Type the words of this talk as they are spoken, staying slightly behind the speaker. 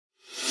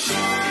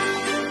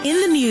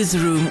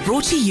Newsroom,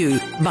 brought to you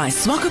by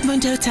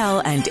Swakopmund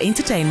Hotel and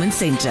Entertainment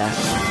Centre.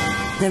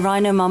 The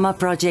Rhino Momma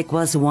Project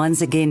was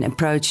once again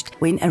approached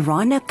when a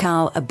rhino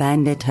cow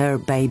abandoned her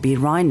baby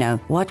rhino.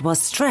 What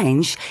was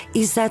strange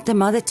is that the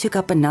mother took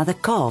up another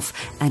calf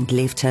and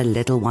left her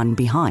little one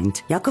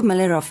behind. Jaco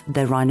Muller of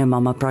the Rhino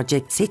Momma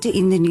Project said to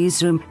In The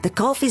Newsroom, the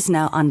calf is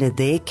now under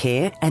their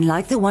care, and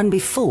like the one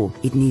before,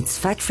 it needs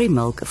fat-free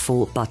milk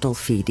for bottle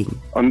feeding.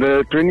 On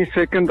the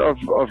 22nd of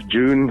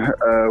June,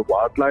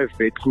 wildlife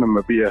vet in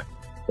Namibia,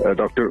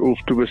 Dr. Ulf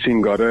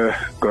Tubesing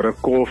got a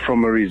call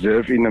from a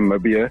reserve in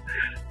Namibia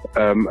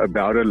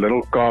about a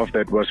little calf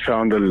that was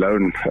found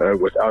alone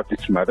without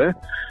its mother.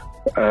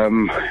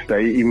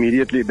 They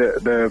immediately,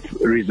 the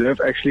reserve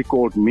actually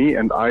called me,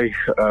 and I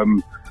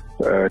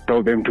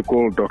told them to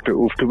call Dr.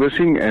 Ulf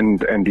Tubesing,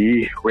 and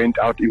he went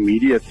out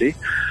immediately.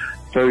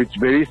 So it's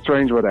very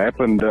strange what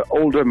happened. The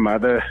older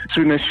mother, as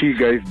soon as she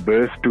gave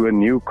birth to a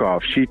new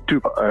calf, she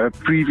took a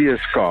previous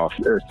calf,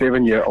 a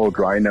 7-year-old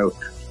rhino,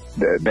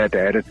 that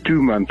had a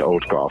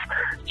 2-month-old calf.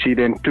 She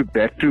then took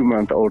that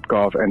 2-month-old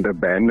calf and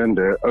abandoned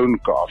her own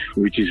calf,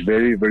 which is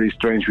very, very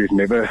strange. We've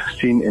never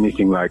seen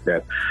anything like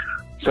that.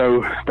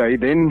 So they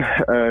then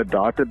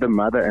darted the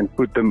mother and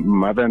put the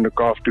mother and the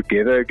calf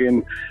together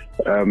again,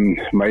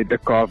 made the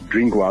calf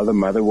drink while the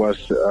mother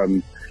was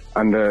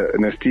under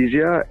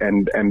anesthesia,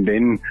 and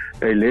then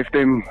they left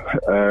them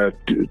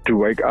to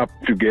wake up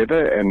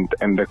together, and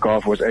the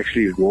calf was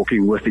actually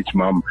walking with its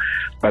mum.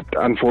 But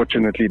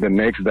unfortunately, the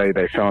next day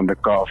they found the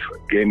calf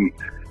again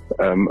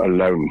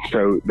alone.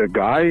 So the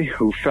guy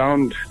who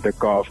found the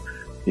calf,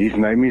 his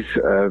name is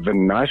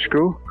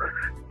Vanashko,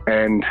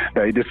 and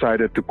they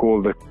decided to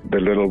call the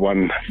little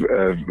one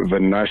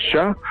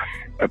Vanasha.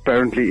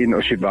 Apparently in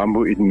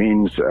Oshibambu it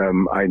means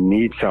I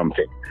need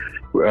something.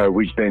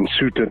 Which then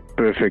suited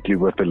perfectly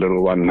with the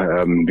little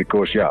one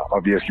because,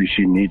 obviously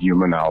she needs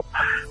human help.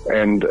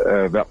 And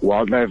the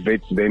wildlife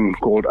vets then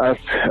called us,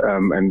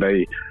 and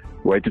they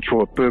waited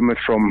for a permit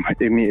from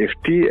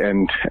MEFT,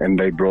 and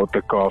they brought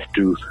the calf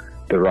to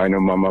the Rhino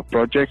Momma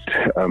Project,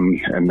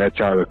 and that's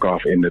how the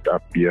calf ended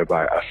up here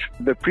by us.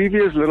 The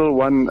previous little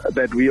one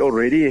that we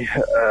already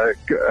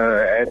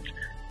had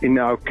in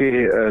our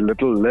care,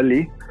 little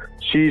Lily,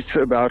 she's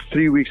about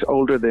 3 weeks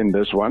older than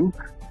this one.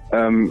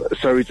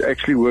 So it's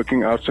actually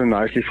working out so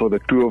nicely for the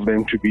two of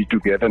them to be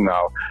together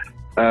now.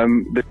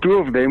 The two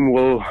of them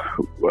will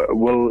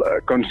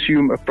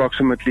consume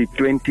approximately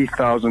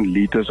 20,000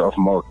 liters of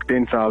milk,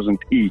 10,000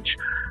 each,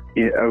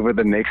 over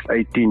the next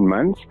 18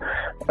 months.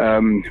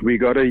 We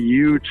got a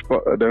huge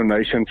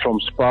donation from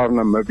Spar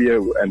Namibia,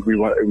 and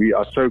we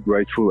are so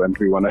grateful, and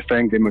we want to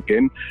thank them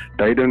again.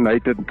 They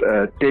donated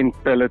 10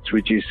 pellets,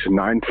 which is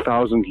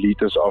 9,000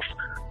 liters of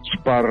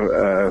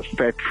Spar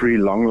fat-free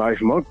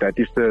long-life milk. That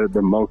is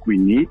the milk we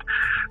need.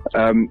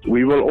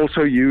 We will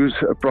also use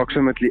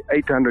approximately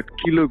 800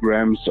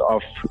 kilograms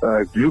of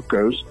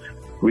glucose,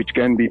 which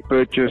can be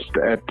purchased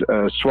at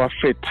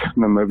Swafet,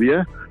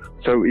 Namibia.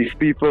 So if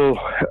people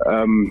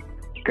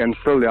can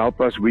still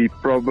help us, we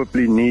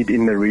probably need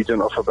in the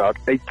region of about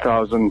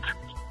 8,000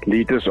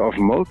 liters of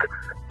milk,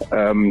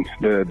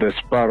 the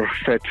Spar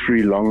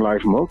fat-free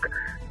long-life milk.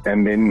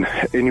 And then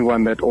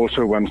anyone that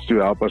also wants to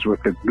help us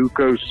with the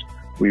glucose,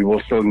 we will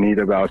still need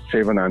about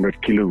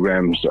 700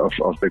 kilograms of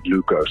the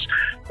glucose.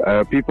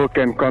 People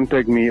can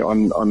contact me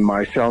on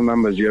my cell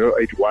number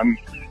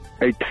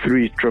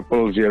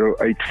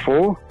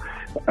 081-830084.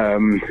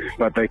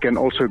 But they can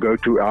also go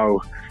to our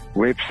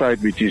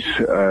website, which is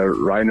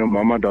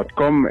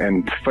rhino-momma.com,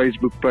 and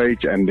Facebook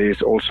page, and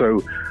there's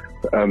also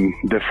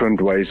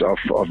different ways of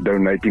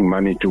donating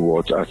money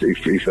towards us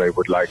if they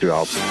would like to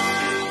help.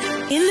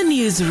 In the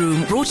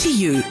Newsroom, brought to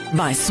you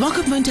by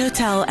Swakopmund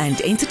Hotel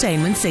and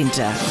Entertainment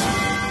Centre.